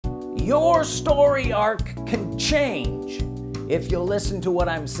Your story arc can change if you'll listen to what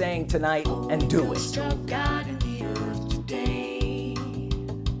I'm saying tonight and do it.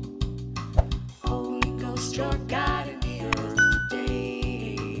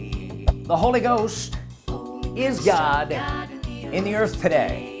 The Holy Ghost is God in the earth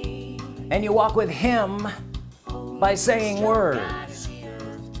today, and you walk with Him by saying words.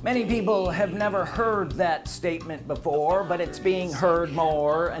 Many people have never heard that statement before, but it's being heard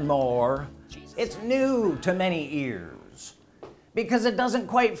more and more. It's new to many ears because it doesn't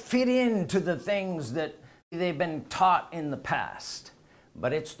quite fit into the things that they've been taught in the past,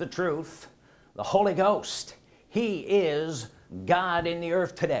 but it's the truth. The Holy Ghost, He is God in the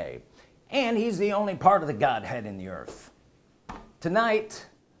earth today, and He's the only part of the Godhead in the earth. Tonight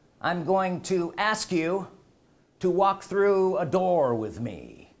I'm going to ask you to walk through a door with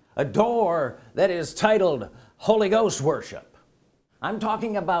me, a door that is titled Holy Ghost worship. I'm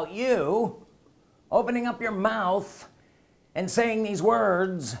talking about you opening up your mouth and saying these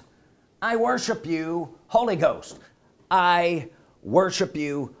words: I worship you, Holy Ghost. I worship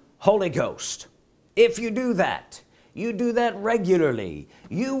you, Holy Ghost. If you do that regularly,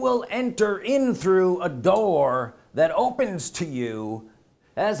 you will enter in through a door that opens to you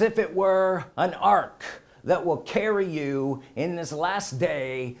as if it were an ark that will carry you in this last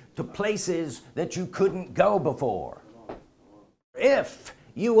day to places that you couldn't go before. If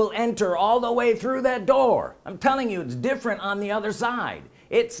you will enter all the way through that door, I'm telling you, it's different on the other side.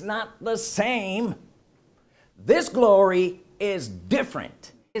 It's not the same. This glory is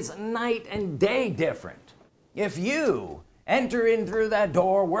different. It's night and day different. If you enter in through that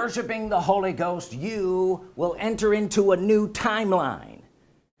door worshiping the Holy Ghost, you will enter into a new timeline.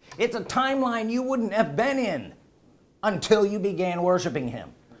 It's a timeline you wouldn't have been in until you began worshiping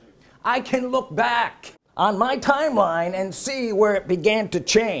Him. I can look back on my timeline and see where it began to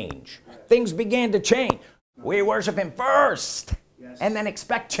change. Things began to change. We worship Him first, and then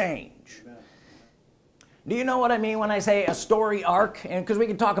expect change. Do you know what I mean when I say a story arc? And because we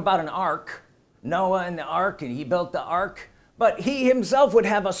can talk about an ark, Noah and the ark, and he built the ark, but he himself would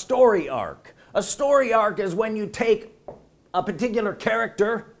have a story arc. A story arc is when you take a particular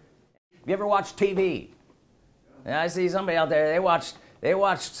character. Have you ever watched TV? Yeah, I see somebody out there, they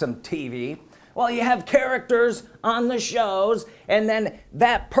watched some TV. Well, you have characters on the shows, and then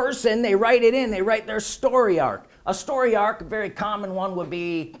that person, they write it in, they write their story arc. A story arc, a very common one, would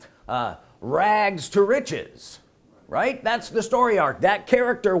be rags to riches, right? That's the story arc. That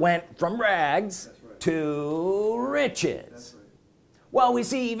character went from rags to riches. Well, we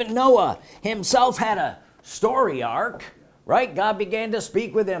see even Noah himself had a story arc, right? God began to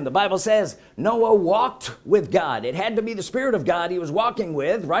speak with him. The Bible says Noah walked with God. It had to be the Spirit of God he was walking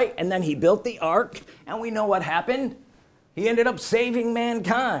with, right? And then he built the ark, and we know what happened. He ended up saving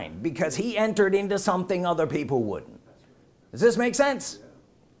mankind because he entered into something other people wouldn't. Does this make sense?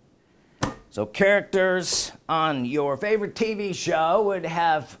 So characters on your favorite TV show would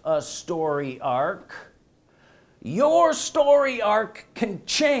have a story arc. Your story arc can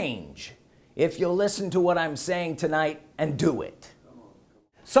change if you'll listen to what I'm saying tonight and do it.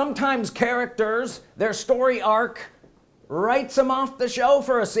 Sometimes characters, their story arc writes them off the show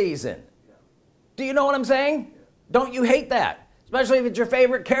for a season. Do you know what I'm saying? Don't you hate that? Especially if it's your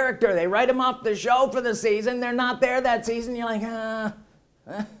favorite character. They write them off the show for the season. They're not there that season. You're like, I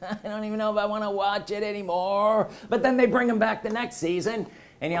don't even know if I want to watch it anymore. But then they bring them back the next season,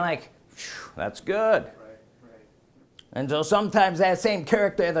 and you're like, that's good. And so sometimes that same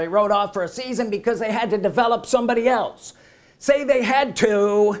character they wrote off for a season because they had to develop somebody else. Say they had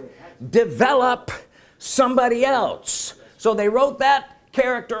to develop somebody else. So they wrote that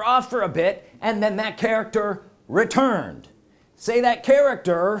character off for a bit, and then that character returned. Say that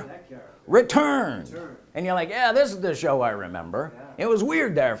character returned. And you're like, yeah, this is the show I remember. It was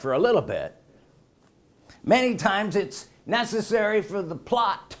weird there for a little bit. Many times it's necessary for the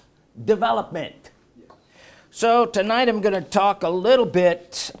plot development. So tonight I'm going to talk a little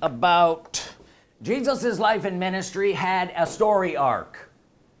bit about Jesus' life and ministry had a story arc.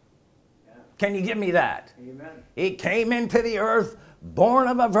 Can you give me that? Amen. He came into the earth, born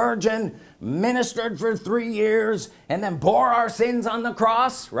of a virgin, ministered for 3 years, and then bore our sins on the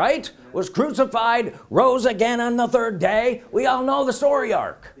cross, right? Was crucified, rose again on the third day. We all know the story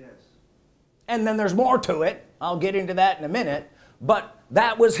arc. Yes. And then there's more to it. I'll get into that in a minute. But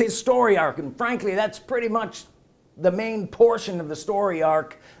that was his story arc, and frankly that's pretty much the main portion of the story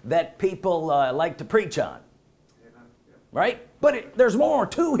arc that people like to preach on. Right? But there's more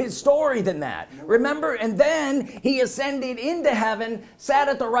to his story than that. Remember, and then he ascended into heaven, sat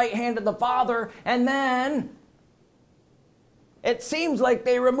at the right hand of the Father, and then it seems like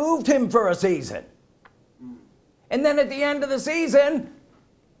they removed him for a season, and then at the end of the season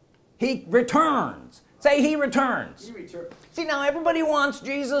he returns. Say, he returns. He returns. See, now everybody wants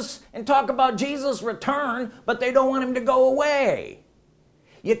Jesus and talk about Jesus' return, but they don't want him to go away.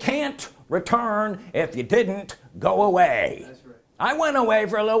 You can't return if you didn't go away. That's right. I went away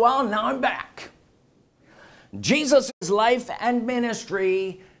for a little while, and now I'm back. Jesus' life and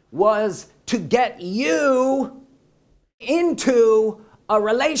ministry was to get you into a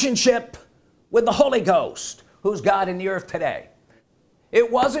relationship with the Holy Ghost, who's God in the earth today. It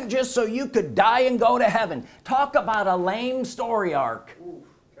wasn't just so you could die and go to heaven. Talk about a lame story arc. Ooh,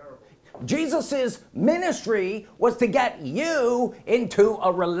 terrible. Jesus's ministry was to get you into a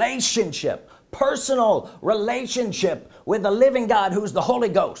relationship, personal relationship with the living God, who's the Holy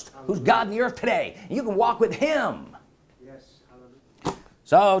Ghost, who's God in the earth today. You can walk with him. Yes, hallelujah.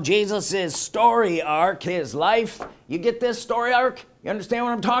 So Jesus's story arc, his life, you get this story arc? You understand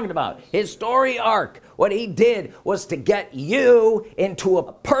what I'm talking about? His story arc, what he did was to get you into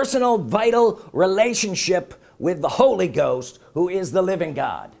a personal, vital relationship with the Holy Ghost, who is the living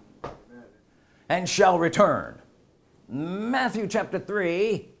God. Amen. And shall return. Matthew chapter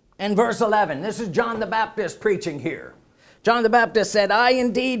 3 and verse 11. This is John the Baptist preaching here. John the Baptist said, I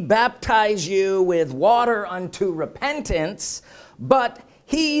indeed baptize you with water unto repentance, but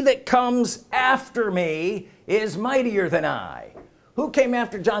he that comes after me is mightier than I. Who came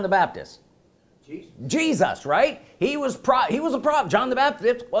after John the Baptist? Jesus, right? He was a prophet. John the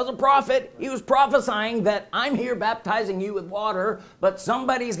Baptist was a prophet. He was prophesying that I'm here baptizing you with water, but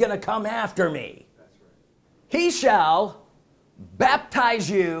somebody's going to come after me. That's right. He shall baptize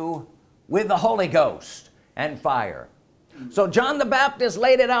you with the Holy Ghost and fire. So John the Baptist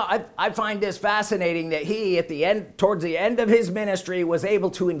laid it out. I find this fascinating that he, at the end, towards the end of his ministry, was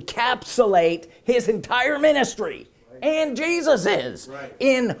able to encapsulate his entire ministry and Jesus's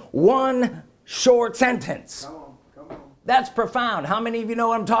in one short sentence. Come on, come on. That's profound. How many of you know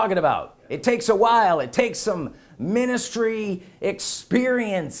what I'm talking about? It takes a while. It takes some ministry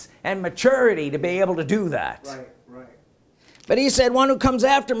experience and maturity to be able to do that. Right, right. But he said, one who comes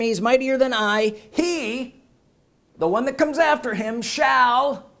after me is mightier than I. He, the one that comes after him,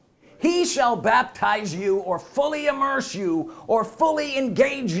 he shall baptize you or fully immerse you or fully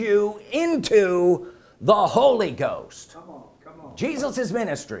engage you into the Holy Ghost. Come on, come on. Jesus'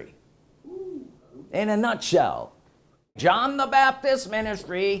 ministry, in a nutshell. John the Baptist's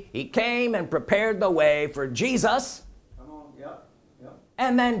ministry, he came and prepared the way for Jesus. Come on, yep, yep.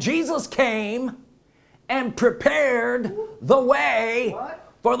 And then Jesus came and prepared the way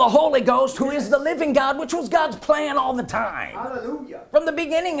for the Holy Ghost, who is the living God, which was God's plan all the time. Hallelujah. From the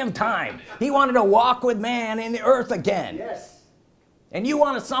beginning of time, he wanted to walk with man in the earth again. Yes. And you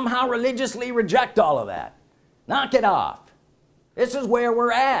want to somehow religiously reject all of that. Knock it off. This is where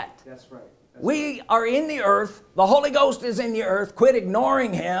we're at. That's right. We are in the earth. The Holy Ghost is in the earth. Quit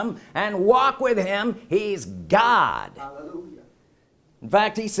ignoring him and walk with him. He's God. Hallelujah. In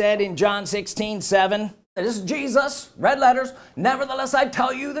fact, he said in John 16:7, this is Jesus, red letters, nevertheless I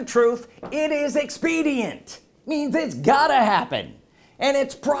tell you the truth, it is expedient. Means it's gotta happen. And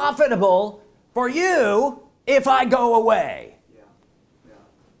it's profitable for you if I go away. Yeah.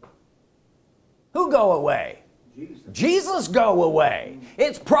 Yeah. Who go away? Jesus go away.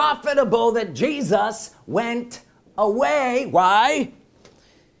 It's profitable that Jesus went away. Why?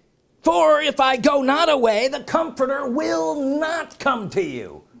 For if I go not away, the Comforter will not come to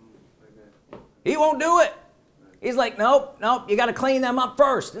you. He won't do it. He's like, nope, you got to clean them up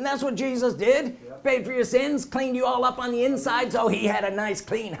first. And that's what Jesus did. Paid for your sins, cleaned you all up on the inside, so he had a nice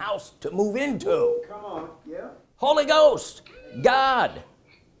clean house to move into. Come on, yeah. Holy Ghost, God.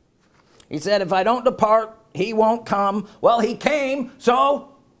 He said, if I don't depart, he won't come. Well, he came,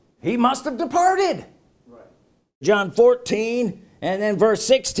 so he must have departed. Right. John 14 and then verse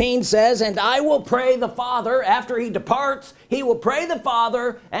 16 says, and I will pray the Father, after he departs, he will pray the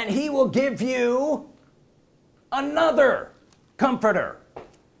Father, and he will give you another Comforter,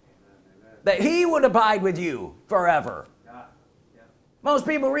 that he would abide with you forever. Yeah. Yeah. Most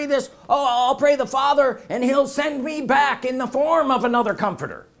people read this, oh, I'll pray the Father, and he'll send me back in the form of another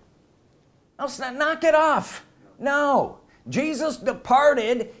Comforter. Knock it off. No. Jesus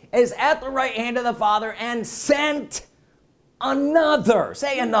departed, is at the right hand of the Father, and sent another.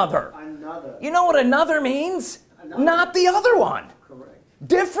 Say another. Another. You know what another means? Another. Not the other one. Correct.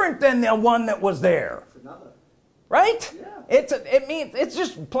 Different than the one that was there. It's another. Right? Yeah. It means, it's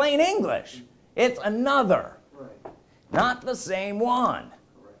just plain English. It's another. Right. Not the same one.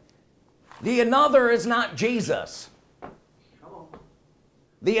 Correct. The another is not Jesus. Come on.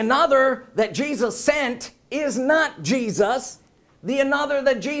 The another that Jesus sent is not Jesus. the another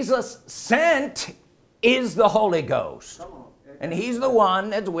that Jesus sent is the Holy Ghost. Come on. And he's the one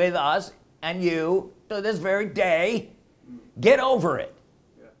that's with us and you to this very day. Get over it.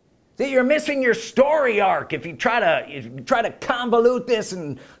 Yeah. See, you're missing your story arc if you try to convolute this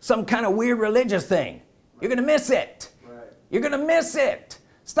in some kind of weird religious thing. You're gonna miss it. Right. You're gonna miss it.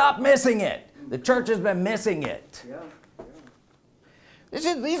 Stop missing it. The church has been missing it. Yeah.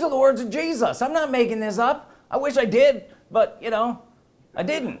 These are the words of Jesus. I'm not making this up. I wish I did, but you know, I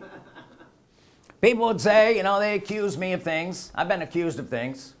didn't. People would say, you know, they accuse me of things. I've been accused of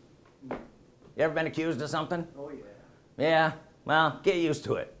things. You ever been accused of something? Oh yeah. Yeah, well, get used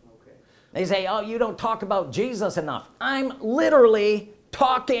to it. Okay. They say, oh, you don't talk about Jesus enough. I'm literally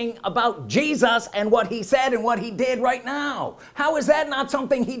talking about Jesus and what he said and what he did right now. How is that not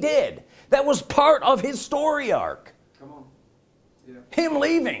something he did? That was part of his story arc. Come on. Yeah. Him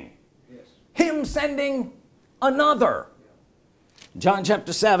leaving. Yes. Him sending another. John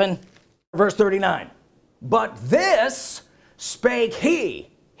chapter 7, verse 39. But this spake he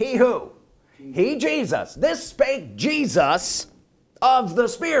who? He, Jesus. This spake Jesus of the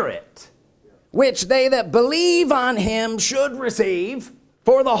Spirit, which they that believe on him should receive.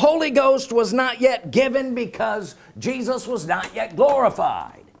 For the Holy Ghost was not yet given because Jesus was not yet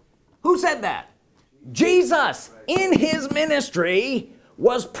glorified. Who said that? Jesus, in his ministry,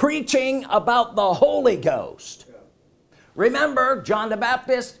 was preaching about the Holy Ghost. Remember, John the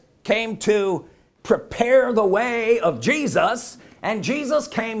Baptist came to prepare the way of Jesus, and Jesus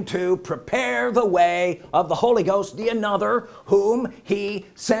came to prepare the way of the Holy Ghost, the another whom he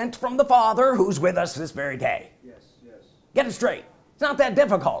sent from the Father, who's with us this very day. Yes. Yes. Get it straight. It's not that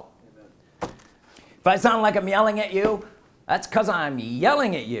difficult. Amen. If I sound like I'm yelling at you, that's because I'm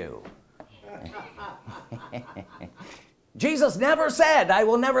yelling at you. Jesus never said, I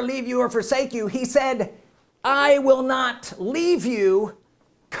will never leave you or forsake you. He said, I will not leave you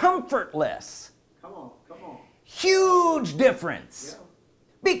comfortless. Come on. Come on. Huge difference. Yeah.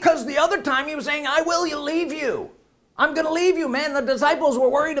 Because the other time he was saying, I will leave you. I'm going to leave you, man. The disciples were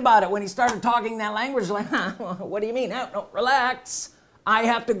worried about it when he started talking that language. Like, what do you mean? No, relax. I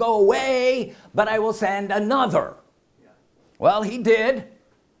have to go away, but I will send another. Yeah. Well, he did.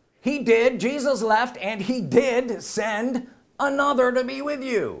 He did. Jesus left, and he did send another to be with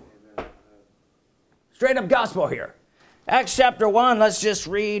you. Amen. Straight up gospel here. Acts chapter 1, let's just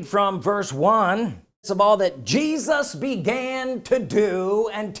read from verse 1. Of all that Jesus began to do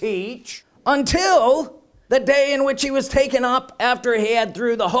and teach until the day in which he was taken up, after he had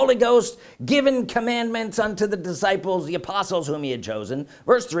through the Holy Ghost given commandments unto the disciples, the apostles whom he had chosen.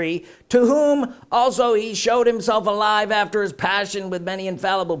 Verse 3, to whom also he showed himself alive after his passion with many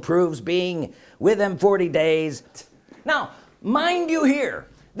infallible proofs, being with them 40 days. Now, mind you here,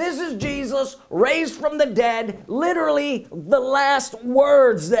 this is Jesus raised from the dead, literally the last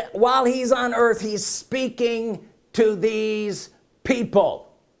words that while he's on earth, he's speaking to these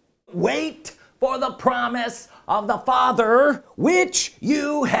people. Wait for the promise of the Father, which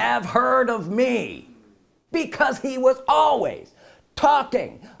you have heard of me. Because he was always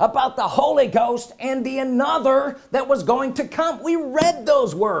talking about the Holy Ghost and the another that was going to come. We read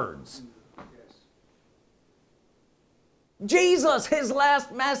those words. Jesus, his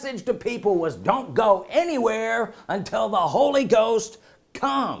last message to people was, don't go anywhere until the Holy Ghost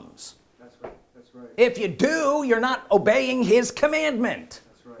comes. That's right. That's right. If you do, you're not obeying his commandment.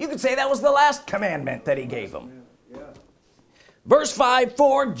 That's right. You could say that was the last commandment that he gave them. Yeah. Verse 5,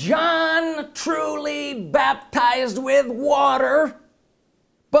 for John truly baptized with water,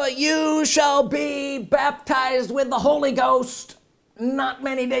 but you shall be baptized with the Holy Ghost not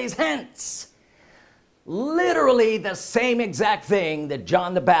many days hence. Literally the same exact thing that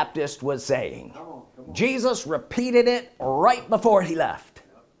John the Baptist was saying. Come on. Jesus repeated it right before he left.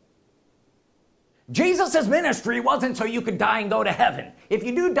 Jesus' ministry wasn't so you could die and go to heaven. If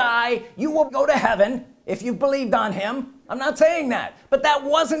you do die, you will go to heaven if you believed on him. I'm not saying that. But that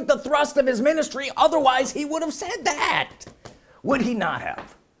wasn't the thrust of his ministry. Otherwise, he would have said that. Would he not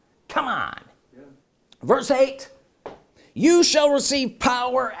have? Come on. Yeah. Verse 8. You shall receive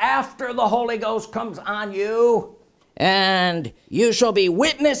power after the Holy Ghost comes on you, and you shall be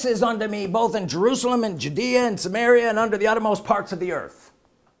witnesses unto me both in Jerusalem and Judea and Samaria and under the uttermost parts of the earth.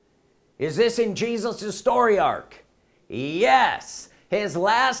 Is this in Jesus' story arc? Yes. His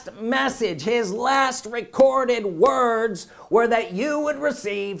last message, his last recorded words were that you would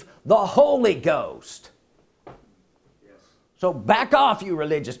receive the Holy Ghost. Yes. So back off, you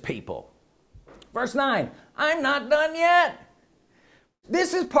religious people. Verse 9, I'm not done yet.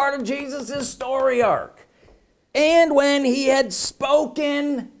 This is part of Jesus' story arc. And when he had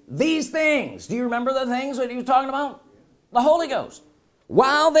spoken these things, do you remember the things that he was talking about? The Holy Ghost.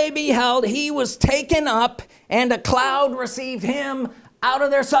 While they beheld, he was taken up, and a cloud received him out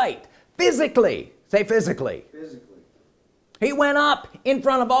of their sight. Physically. Say physically. Physically. He went up in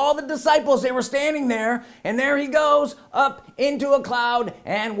front of all the disciples. They were standing there, and there he goes up into a cloud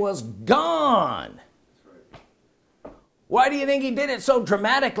and was gone. That's right. Why do you think he did it so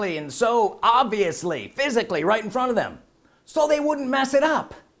dramatically and so obviously, physically, right in front of them? So they wouldn't mess it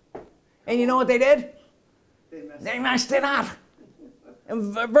up. And you know what they did? They messed it up.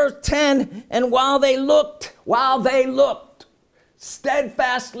 In verse 10, and while they looked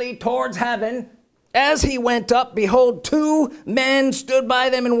steadfastly towards heaven, as he went up, behold, 2 men stood by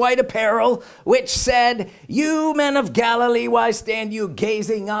them in white apparel, which said, you men of Galilee, why stand you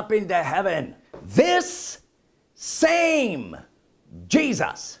gazing up into heaven? This same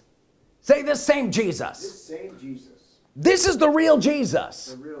Jesus. Say this same Jesus. This same Jesus. This is the real Jesus.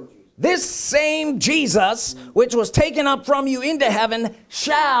 The real Jesus. This same Jesus, which was taken up from you into heaven,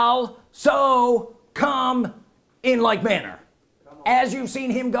 shall so come in like manner, as you've seen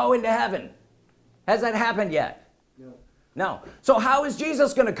him go into heaven. Has that happened yet? No. No. So how is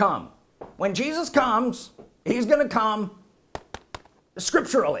Jesus going to come? When Jesus comes, he's going to come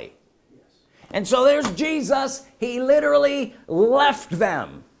scripturally. Yes. And so there's Jesus. He literally left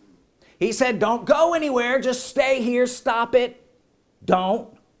them. He said, don't go anywhere. Just stay here. Stop it.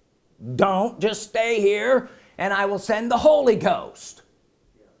 Don't just stay here, and I will send the Holy Ghost.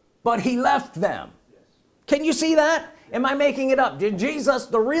 Yeah. But he left them. Yes. Can you see that? Am I making it up? Did Jesus,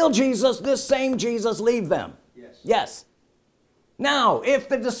 the real Jesus, this same Jesus, leave them? Yes. Yes. Now, if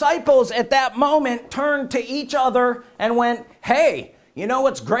the disciples at that moment turned to each other and went, hey, you know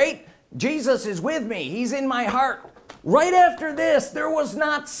what's great? Jesus is with me. He's in my heart. Right after this, there was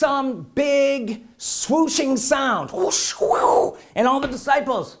not some big swooshing sound. Whoosh, whoo, and all the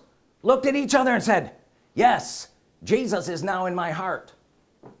disciples looked at each other and said, yes, Jesus is now in my heart.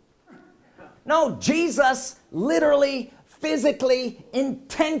 No, Jesus literally, physically,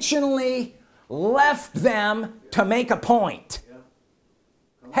 intentionally left them to make a point. Yeah.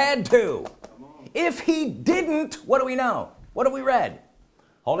 Had to. If he didn't, what do we know? What have we read?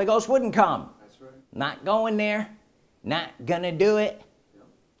 Holy Ghost wouldn't come. That's right. Not going there. Not gonna do it.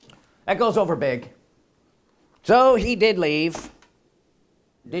 Yeah. That goes over big. So he did leave.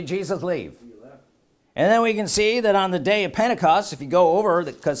 Did Jesus leave? He left. And then we can see that on the day of Pentecost, if you go over,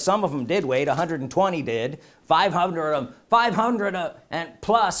 because some of them did wait, 120 did, 500 and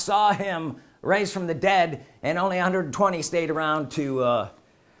plus saw him raised from the dead, and only 120 stayed around to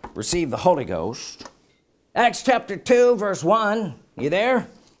receive the Holy Ghost. Acts chapter 2, verse 1, you there?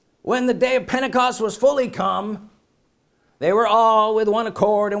 When the day of Pentecost was fully come, they were all with one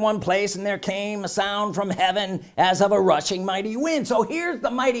accord in one place, and there came a sound from heaven as of a rushing mighty wind. So here's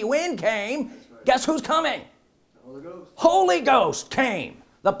the mighty wind came. Right. Guess who's coming? The Holy Ghost. Holy Ghost came.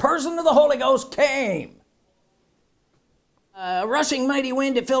 The person of the Holy Ghost came. A rushing mighty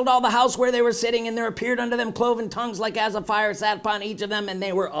wind, it filled all the house where they were sitting, and there appeared unto them cloven tongues like as of fire sat upon each of them, and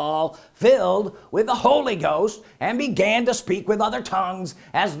they were all filled with the Holy Ghost and began to speak with other tongues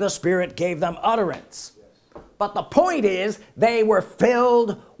as the Spirit gave them utterance. But the point is, they were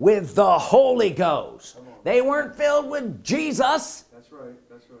filled with the Holy Ghost. They weren't filled with Jesus. That's right.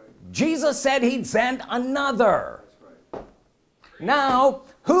 That's right. Jesus said he'd send another. That's right. Now,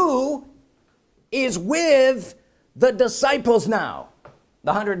 who is with the disciples now?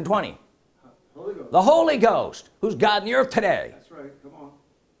 The 120. Holy Ghost. The Holy Ghost, who's God in the earth today. That's right. Come on.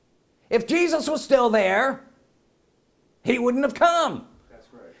 If Jesus was still there, he wouldn't have come. That's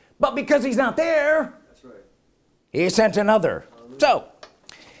right. But because he's not there, That's right. he sent another. So,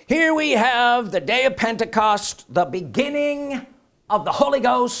 here we have the day of Pentecost, the beginning of the Holy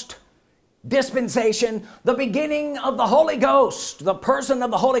Ghost dispensation, the beginning of the Holy Ghost, the person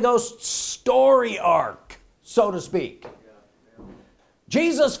of the Holy Ghost story arc, so to speak. Yeah.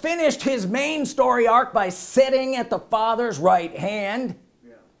 Jesus finished his main story arc by sitting at the Father's right hand.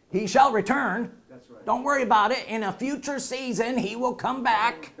 Yeah. He shall return. That's right. Don't worry about it. In a future season, he will come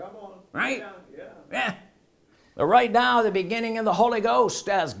back. Come on. Right? Yeah. Yeah. But right now, the beginning of the Holy Ghost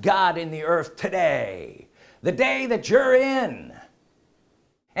as God in the earth today. The day that you're in.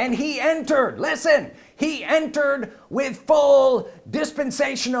 And he entered, listen, he entered with full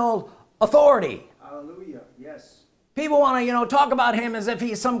dispensational authority. Hallelujah. Yes. People want to, talk about him as if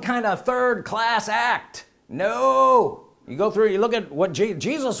he's some kind of third-class act. No. You go through, you look at what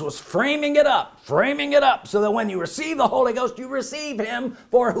Jesus was framing it up, so that when you receive the Holy Ghost, you receive him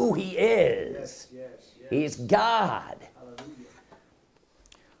for who he is. Yes. Yes. Yes. He's God. Hallelujah.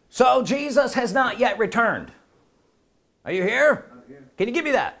 So Jesus has not yet returned. Are you here? I'm here. Can you give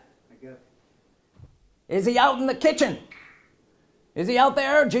me that? I get it. Is he out in the kitchen? Is he out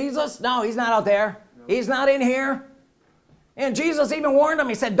there, Jesus? No, he's not out there. No. He's not in here. And Jesus even warned him.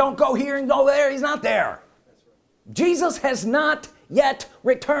 He said, don't go here and go there. He's not there. That's right. Jesus has not yet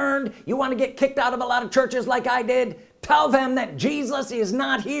returned. You want to get kicked out of a lot of churches like I did? Tell them that Jesus is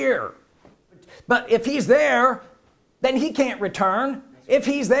not here. But if he's there, then he can't return. If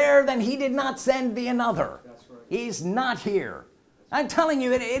he's there, then he did not send the another. That's right. He's not here. I'm telling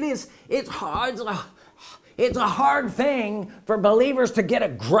you, it's hard. It's a hard thing for believers to get a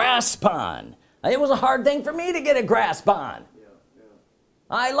grasp on. It was a hard thing for me to get a grasp on. Yeah, yeah.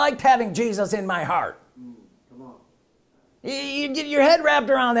 I liked having Jesus in my heart. Come on. You get your head wrapped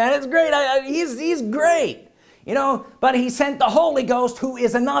around that. It's great. He's great. You know, but he sent the Holy Ghost, who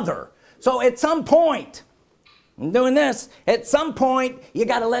is another. So at some point, I'm doing this, at some point you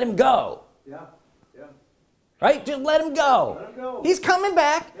got to let him go. Yeah. Right? Just let him go. Let him go. He's coming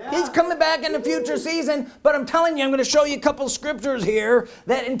back. Yeah. He's coming back in the future season. But I'm telling you, I'm going to show you a couple scriptures here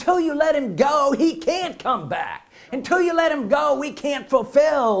that until you let him go, he can't come back. Until you let him go, we can't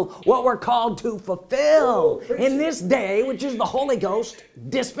fulfill what we're called to fulfill in this day, which is the Holy Ghost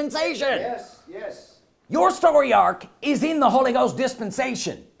dispensation. Yes, yes. Your story arc is in the Holy Ghost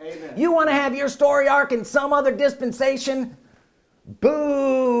dispensation. Amen. You want to have your story arc in some other dispensation?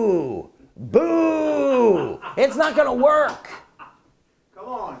 Boo! Boo! It's not going to work. Come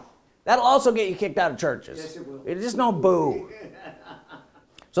on. That'll also get you kicked out of churches. Yes, it will. It's just no boo.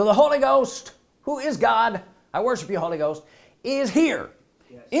 So the Holy Ghost, who is God, I worship you, Holy Ghost, is here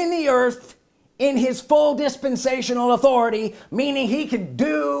in the earth in his full dispensational authority, meaning he can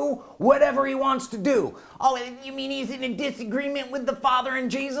do whatever he wants to do. Oh, you mean he's in a disagreement with the Father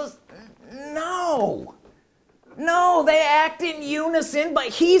and Jesus? No. No, they act in unison, but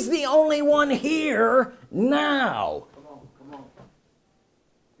he's the only one here now. Come on.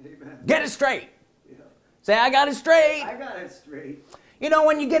 Amen. Get it straight. Yeah. Say, I got it straight. I got it straight. You know,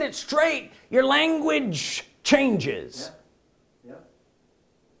 when you get it straight, your language changes. Yeah.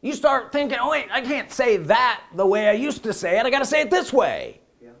 You start thinking, oh wait, I can't say that the way I used to say it. I got to say it this way.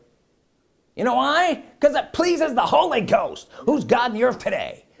 Yeah. You know why? Because it pleases the Holy Ghost, who's God in the earth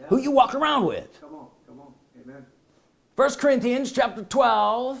today, who you walk around with. Come on. Amen. 1 Corinthians chapter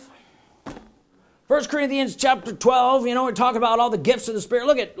 12. 1 Corinthians chapter 12, you know, we talk about all the gifts of the Spirit.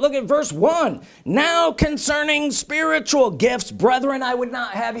 Look at verse 1. Now concerning spiritual gifts, brethren, I would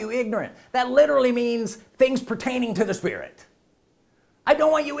not have you ignorant. That literally means things pertaining to the Spirit. I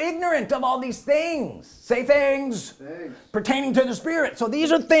don't want you ignorant of all these things. Say things pertaining to the Spirit. So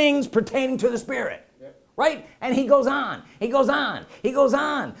these are things pertaining to the Spirit. Right? And he goes on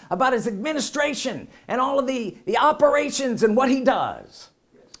about his administration and all of the operations and what he does.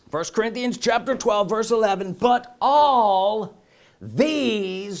 1 Corinthians chapter 12 verse 11, but all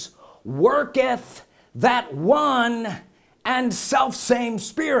these worketh that one and selfsame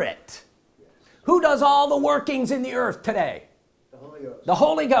Spirit. Who does all the workings in the earth today? The Holy Ghost. The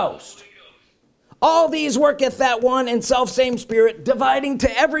Holy Ghost. All these worketh that one and selfsame Spirit, dividing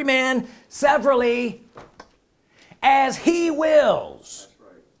to every man severally as he wills.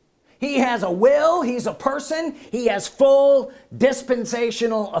 That's right. He has a will, he's a person, he has full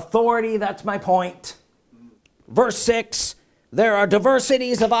dispensational authority. That's my point. Verse 6, there are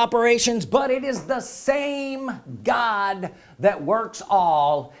diversities of operations, but it is the same God that works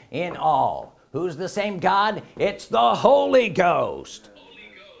all in all. Who's the same God? It's the Holy Ghost.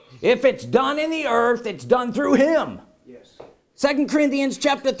 If it's done in the earth, it's done through him. Yes. 2 Corinthians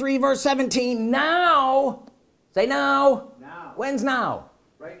chapter 3 verse 17, now, say now. Now. When's now?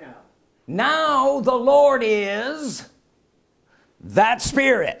 Right now. Now the Lord is that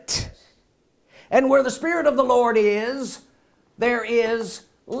Spirit. And where the Spirit of the Lord is, there is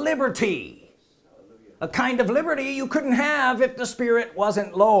liberty. Hallelujah. A kind of liberty you couldn't have if the Spirit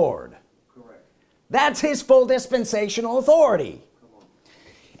wasn't Lord. Correct. That's his full dispensational authority.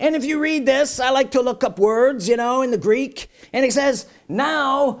 And if you read this, I like to look up words, you know, in the Greek. And it says,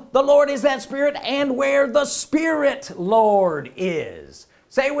 now the Lord is that Spirit, and where the Spirit Lord is.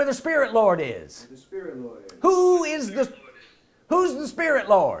 Say where the Spirit Lord is. The Spirit Lord is. Who's the Spirit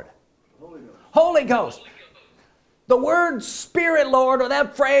Lord? Holy Ghost. Holy Ghost. The word Spirit Lord, or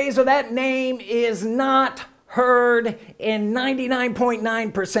that phrase, or that name, is not heard in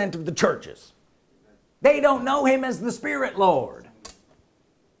 99.9% of the churches. They don't know him as the Spirit Lord.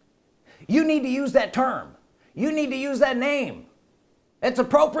 You need to use that term. You need to use that name. It's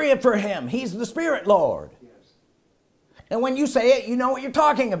appropriate for him. He's the Spirit Lord. Yes. And when you say it, you know what you're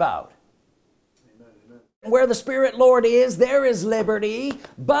talking about. Amen. Where the Spirit Lord is, there is liberty.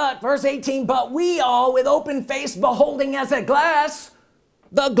 But, verse 18, but we all with open face beholding as a glass.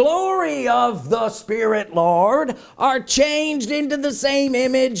 the glory of the Spirit Lord are changed into the same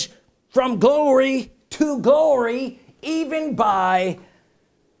image from glory to glory, even by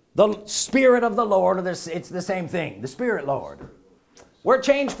the Spirit of the Lord. Or it's the same thing, the Spirit Lord. We're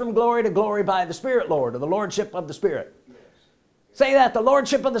changed from glory to glory by the Spirit Lord, or the Lordship of the Spirit. Say that, the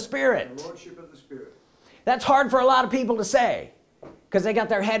Lordship of the Spirit. The Lordship of the Spirit. That's hard for a lot of people to say because they got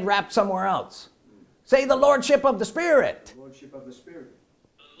their head wrapped somewhere else. Say the Lordship of the Spirit. The Lordship of the Spirit.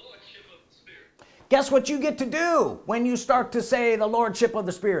 The Lordship of the Spirit. Guess what you get to do when you start to say the Lordship of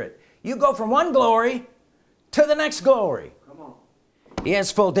the Spirit? You go from one glory to the next glory. Come on. He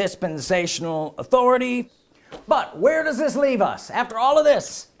has full dispensational authority. But where does this leave us? After all of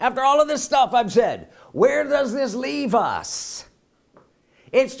this stuff I've said, where does this leave us?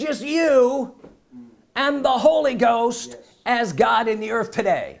 It's just you and the Holy Ghost as God in the earth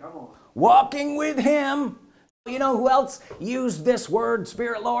today. Come on. Walking with him. You know who else used this word,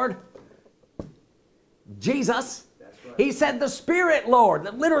 Spirit Lord? Jesus. That's right. He said the Spirit Lord,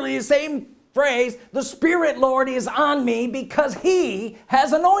 literally the same phrase, the Spirit Lord is on me because he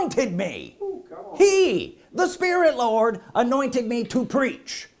has anointed me. Ooh, come on. He, the Spirit Lord, anointed me to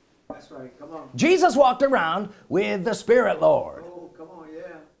preach. That's right. Come on. Jesus walked around with the Spirit Lord. Oh, come on.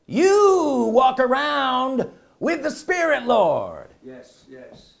 Yeah. You walk around with the Spirit Lord. Yes.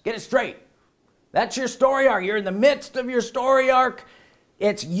 Yes. Get it straight. That's your story arc. You're in the midst of your story arc.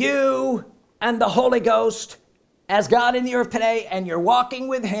 It's you and the Holy Ghost as God in the earth today, and you're walking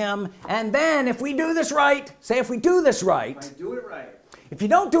with him. And then if we do this right, say if we do this right, If I do it right. if you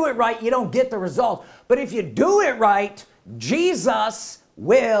don't do it right, you don't get the result. But if you do it right, Jesus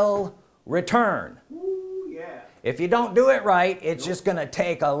will return. Ooh, yeah. If you don't do it right, it's just going to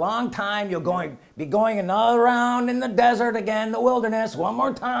take a long time. You'll be going another round in the desert again, the wilderness, one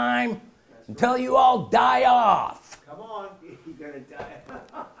more time, until you all die off. Come on. You're going to die.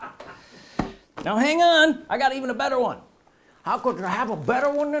 Now hang on, I got even a better one. How could you have a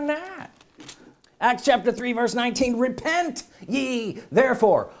better one than that? Acts chapter 3 verse 19, repent ye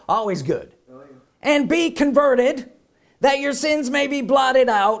therefore, always good, Oh, yeah. and be converted, that your sins may be blotted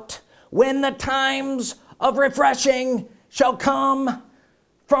out, when the times of refreshing shall come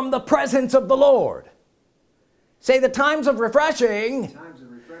from the presence of the Lord. Say the times of refreshing Times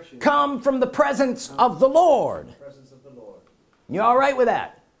of refreshing. come from the presence of the Lord. Presence of the Lord. You all right with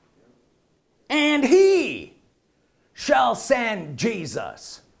that? And he shall send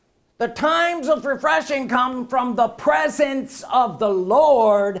Jesus. The times of refreshing come from the presence of the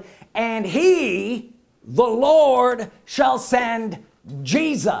Lord, and he, the Lord, shall send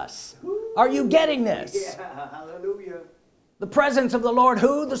Jesus. Are you getting this? Yeah. Hallelujah. The presence of the Lord,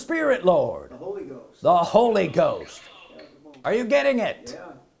 who? The Spirit Lord. The Holy Ghost. The Holy Ghost. Yeah, come on. Are you getting it?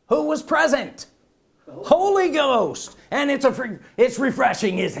 Yeah. Who was present? The Holy Holy Ghost. And it's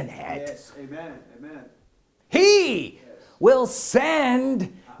refreshing, isn't it? Yes. Amen. Amen. He will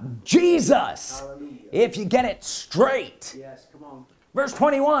send Jesus. Hallelujah. If you get it straight. Yes. Come on. Verse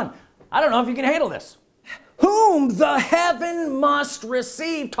 21. I don't know if you can handle this. Whom the heaven must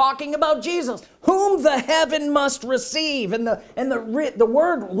receive, talking about Jesus. Whom the heaven must receive. And the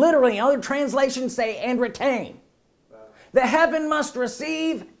word literally, other translations say, and retain. The heaven must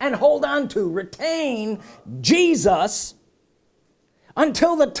receive and hold on to, retain Jesus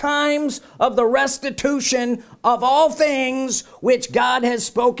until the times of the restitution of all things which God has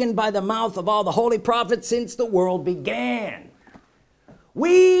spoken by the mouth of all the holy prophets since the world began.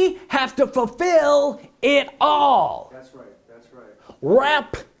 We have to fulfill it all. That's right. That's right.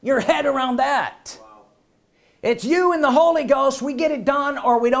 Wrap your head around that. Wow. It's you and the Holy Ghost. We get it done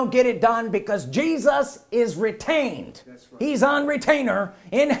or we don't get it done because Jesus is retained. That's right. He's on retainer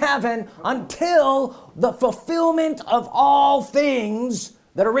in heaven until the fulfillment of all things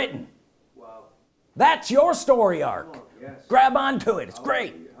that are written. Wow. That's your story arc. Come on. Yes. Grab onto it. It's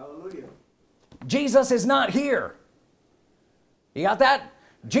great. Hallelujah. Jesus is not here. You got that?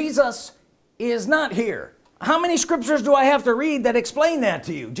 Jesus is not here. How many scriptures do I have to read that explain that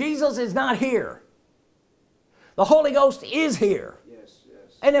to you? Jesus is not here. The Holy Ghost is here. Yes.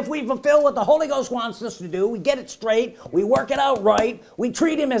 Yes. And if we fulfill what the Holy Ghost wants us to do, we get it straight, we work it out right, we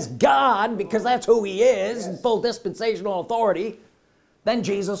treat him as God because that's who he is in full dispensational authority, then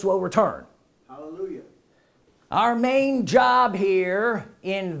Jesus will return. Hallelujah. Our main job here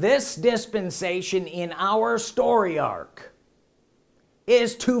in this dispensation, in our story arc,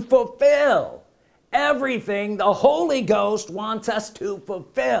 is to fulfill everything the Holy Ghost wants us to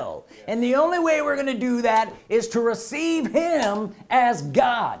fulfill. And the only way we're going to do that is to receive him as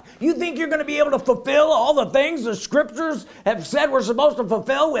God. You think you're going to be able to fulfill all the things the scriptures have said we're supposed to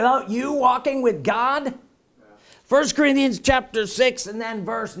fulfill without you walking with God? 1 Corinthians chapter 6 and then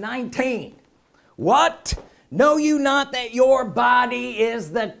verse 19. What? Know you not that your body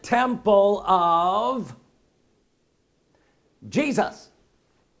is the temple of Jesus?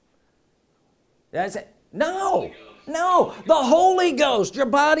 Did I say? No, no, the Holy Ghost. Your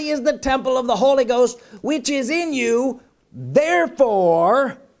body is the temple of the Holy Ghost, which is in you.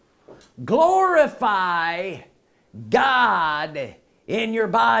 Therefore, glorify God in your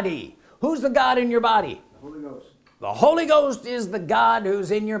body. Who's the God in your body? The Holy Ghost. The Holy Ghost is the God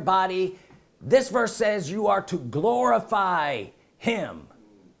who's in your body. This verse says you are to glorify Him,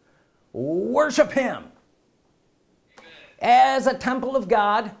 worship Him as a temple of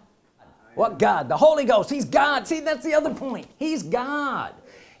God. What God? The Holy Ghost. He's God. See, that's the other point. He's God,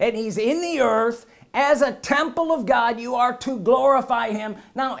 and He's in the earth as a temple of God. You are to glorify Him.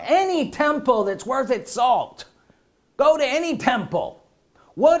 Now, any temple that's worth its salt, go to any temple.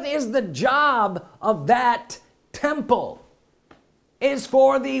 What is the job of that temple? Is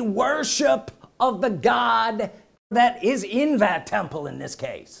for the worship of the God that is in that temple in this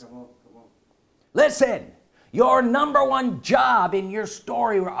case. Come on. Listen, your number one job in your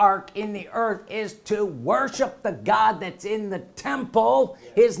story arc in the earth is to worship the God that's in the temple.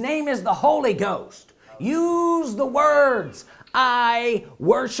 His name is the Holy Ghost. Use the words, I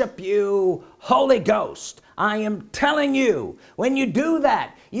worship you, Holy Ghost. I am telling you, when you do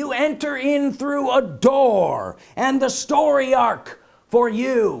that, you enter in through a door and the story arc for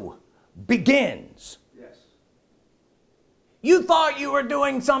you begins. Yes. You thought you were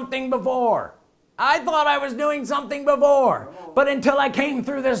doing something before. I thought I was doing something before, but until I came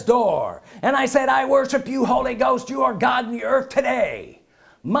through this door and I said, I worship you, Holy Ghost, you are God in the earth today.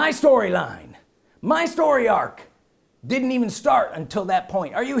 My storyline, my story arc didn't even start until that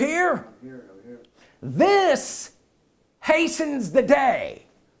point. Are you here? I'm here. This hastens the day.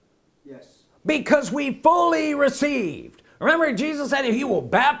 Yes. Because we fully received. Remember, Jesus said He will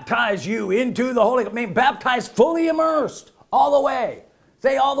baptize you into the Holy Ghost. I mean, baptized, fully immersed, all the way.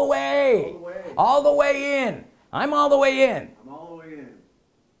 Say all the way. All the way. All the way in. I'm all the way in. I'm all the way in.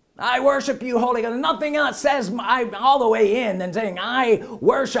 I worship you, Holy Ghost. Nothing else says I'm all the way in than saying, I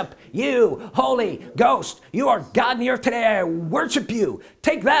worship you, Holy Ghost. You are God in the earth today. I worship you.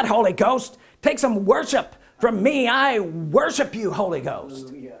 Take that, Holy Ghost. Take some worship from me. I worship you, Holy Ghost.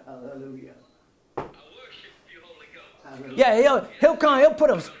 Hallelujah. Hallelujah. I worship you, Holy Ghost. Hallelujah. Yeah, he'll come. I worship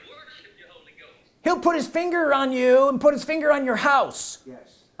you, Holy Ghost. He'll put his finger on you and put his finger on your house.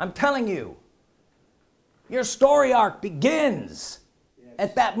 Yes. I'm telling you, your story arc begins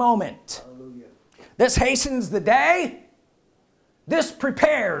at that moment. Hallelujah. This hastens the day. This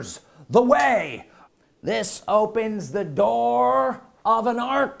prepares the way. This opens the door of an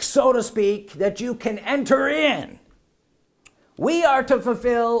ark, so to speak, that you can enter in. We are to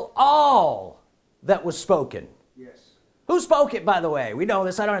fulfill all that was spoken. Yes. Who spoke it, by the way? We know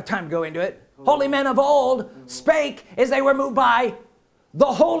this. I don't have time to go into it. Holy men of old spake as they were moved by the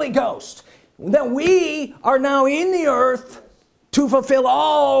Holy Ghost. That we are now in the earth to fulfill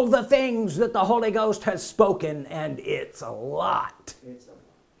all the things that the Holy Ghost has spoken, and it's a lot. It's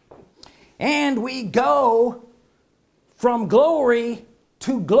a And we go from glory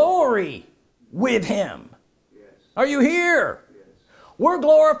to glory with Him. yes. Are you here? Yes. We're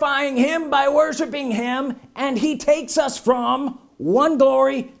glorifying Him by worshiping Him, and He takes us from one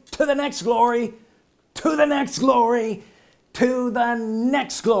glory to the next glory, to the next glory, to the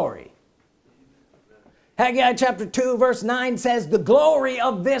next glory. Haggai chapter 2 verse 9 says, the glory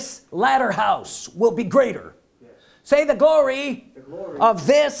of this latter house will be greater. Yes. Say, the glory The glory of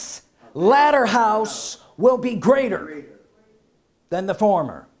this latter house will be greater greater. than the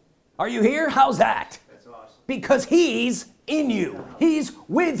former. Are you here? How's that? That's awesome. Because He's in you. He's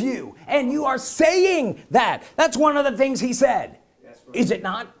with you. And you are saying that. That's one of the things He said. That's right. Is it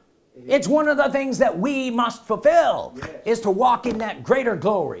not? It's one of the things that we must fulfill, Yes. is to walk in that greater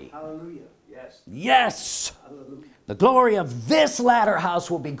glory. Hallelujah. Yes. Yes. Hallelujah. The glory of this latter house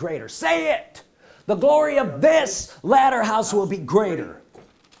will be greater. Say it. The glory of this latter house will be greater.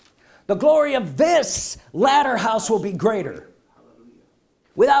 The glory of this latter house will be greater. Hallelujah.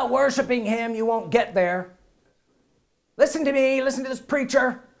 Without worshiping Him, you won't get there. Listen to me. Listen to this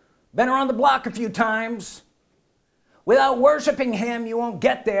preacher. Been around the block a few times. Without worshiping Him, you won't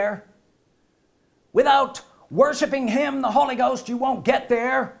get there. Without worshiping Him, the Holy Ghost, you won't get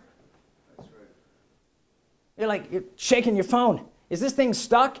there. That's right. You're shaking your phone. Is this thing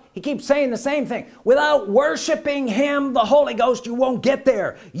stuck? He keeps saying the same thing. Without worshiping Him, the Holy Ghost, you won't get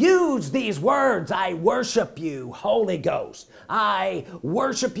there. Use these words. I worship you, Holy Ghost. I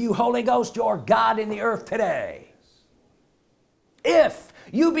worship you, Holy Ghost, your God in the earth today. If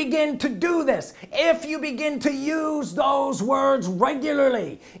you begin to do this, if you begin to use those words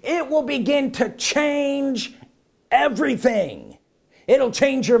regularly, it will begin to change everything. It'll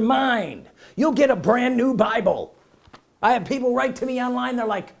change your mind. You'll get a brand new Bible. I have people write to me online, they're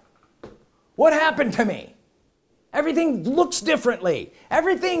like, what happened to me? Everything looks differently.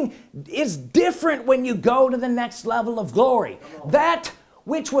 Everything is different when you go to the next level of glory. That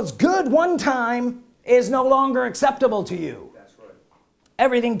which was good one time is no longer acceptable to you. That's right.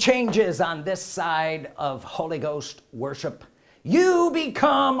 Everything changes on this side of Holy Ghost worship. You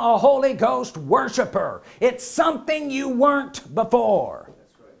become a Holy Ghost worshiper. It's something you weren't before.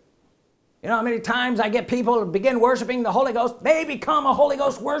 That's right. You know how many times I get people to begin worshiping the Holy Ghost, they become a Holy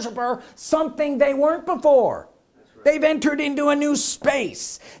Ghost worshiper, something they weren't before. They've entered into a new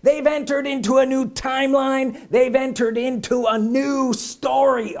space. They've entered into a new timeline. They've entered into a new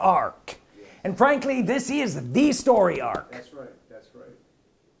story arc. And frankly, this is the story arc. That's right. That's right.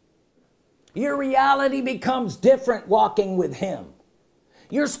 Your reality becomes different walking with Him.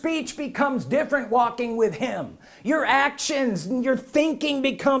 Your speech becomes different walking with Him. Your actions and your thinking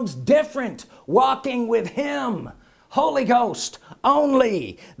becomes different walking with Him. Holy Ghost,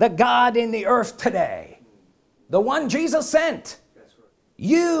 only the God in the earth today. The one Jesus sent. That's right.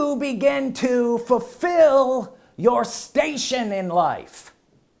 You begin to fulfill your station in life.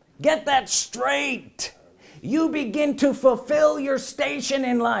 Get that straight. You begin to fulfill your station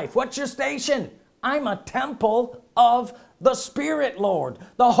in life. What's your station? I'm a temple of the Spirit, Lord,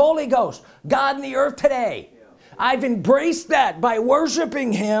 the Holy Ghost, God in the earth today. I've embraced that by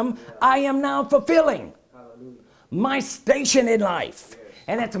worshiping Him. I am now fulfilling my station in life.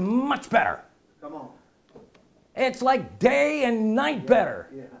 And it's much better. Come on. It's like day and night better.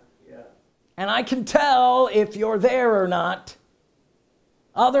 Yeah. Yeah. And I can tell if you're there or not.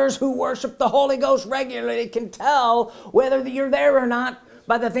 Others who worship the Holy Ghost regularly can tell whether you're there or not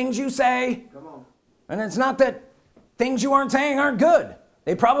by the things you say. Come on. And it's not that things you aren't saying aren't good.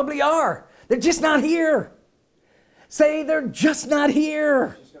 They probably are. They're just not here. Say they're just not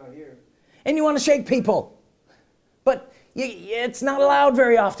here. Just not here. And you want to shake people. But it's not allowed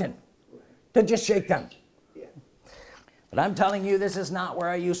very often to just shake them. Yeah. But I'm telling you, this is not where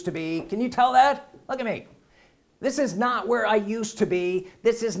I used to be. Can you tell that? Look at me. This is not where I used to be.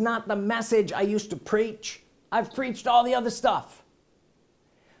 This is not the message I used to preach. I've preached all the other stuff.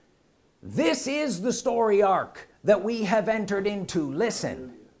 This is the story arc that we have entered into.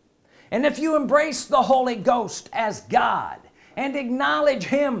 Listen. And if you embrace the Holy Ghost as God and acknowledge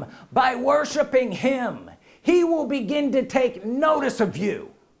Him by worshiping Him, He will begin to take notice of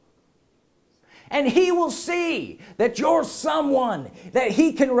you. And He will see that you're someone that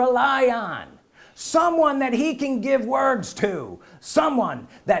He can rely on, someone that He can give words to, someone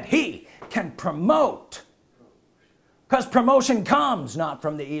that He can promote. Because promotion comes not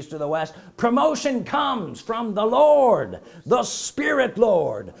from the east or the west. Promotion comes from the Lord, the Spirit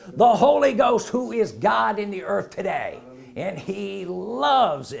Lord, the Holy Ghost, who is God in the earth today. And He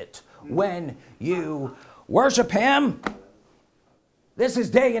loves it when you worship Him. This is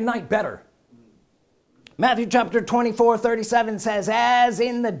day and night better. Matthew chapter 24:37 says, as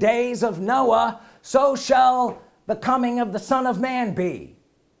in the days of Noah, so shall the coming of the Son of Man be.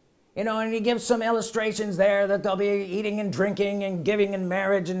 You know, and He gives some illustrations there that they'll be eating and drinking and giving in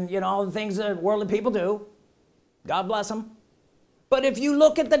marriage and, you know, all the things that worldly people do. God bless them. But if you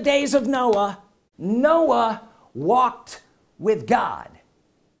look at the days of Noah, Noah walked with God.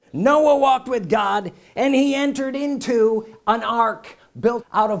 Noah walked with God, and he entered into an ark built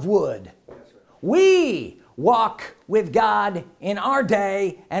out of wood. We walk with God in our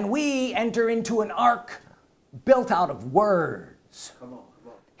day, and we enter into an ark built out of words. Come on.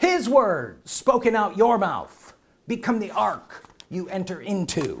 His words spoken out your mouth become the ark you enter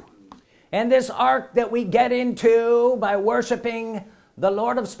into. And this ark that we get into by worshiping the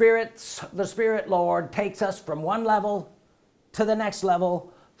Lord of Spirits, the Spirit Lord, takes us from one level to the next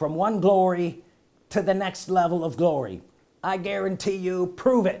level, from one glory to the next level of glory. I guarantee you,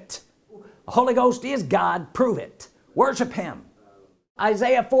 prove it. The Holy Ghost is God, prove it. Worship Him.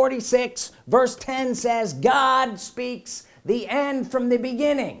 Isaiah 46 verse 10 says, God speaks the end from the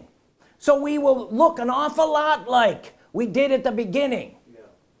beginning. So we will look an awful lot like we did at the beginning.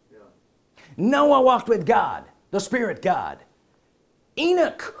 Yeah. Noah walked with God, the Spirit God.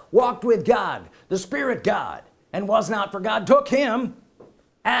 Enoch walked with God, the Spirit God, and was not, for God took him.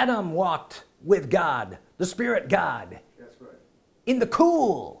 Adam walked with God, the Spirit God. That's right. In the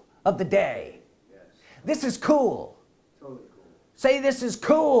cool of the day. Yes. This is cool. Totally cool. Say, this is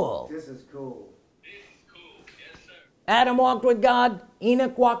cool. This is cool. Adam walked with God.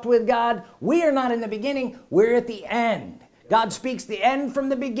 Enoch walked with God. We are not in the beginning. We're at the end. God speaks the end from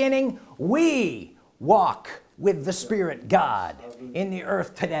the beginning. We walk with the Spirit God in the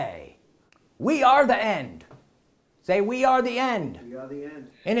earth today. We are the end. Say, we are the end. We are the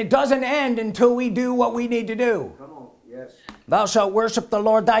end. And it doesn't end until we do what we need to do. Come on. Yes. Thou shalt worship the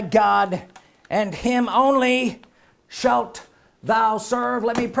Lord thy God, and him only shalt thou serve.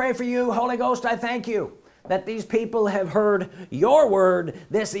 Let me pray for you. Holy Ghost, I thank you that these people have heard your word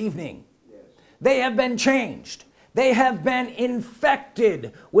this evening. Yes. They have been changed. They have been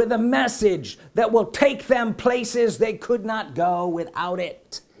infected with a message that will take them places they could not go without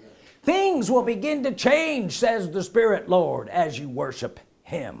it. Things will begin to change, says the Spirit, Lord, as you worship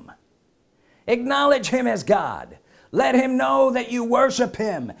him. Acknowledge him as God. Let him know that you worship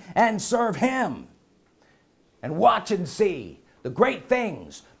him and serve him. And watch and see the great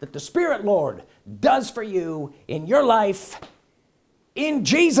things that the Spirit, Lord, does for you in your life. In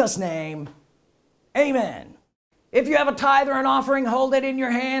Jesus' name, amen. If you have a tithe or an offering, hold it in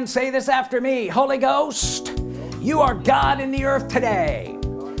your hand. Say this after me. Holy Ghost, you are God in the earth today.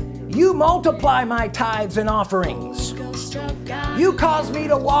 You multiply my tithes and offerings. You cause me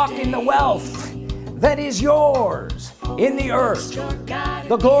to walk in the wealth that is yours in the earth.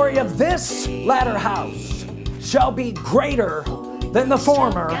 The glory of this latter house shall be greater than the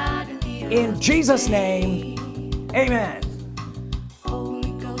former. In Jesus' name, amen.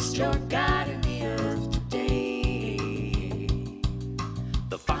 Holy Ghost, your God in the earth today.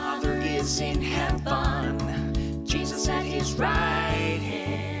 The Father is in heaven, Jesus at his right.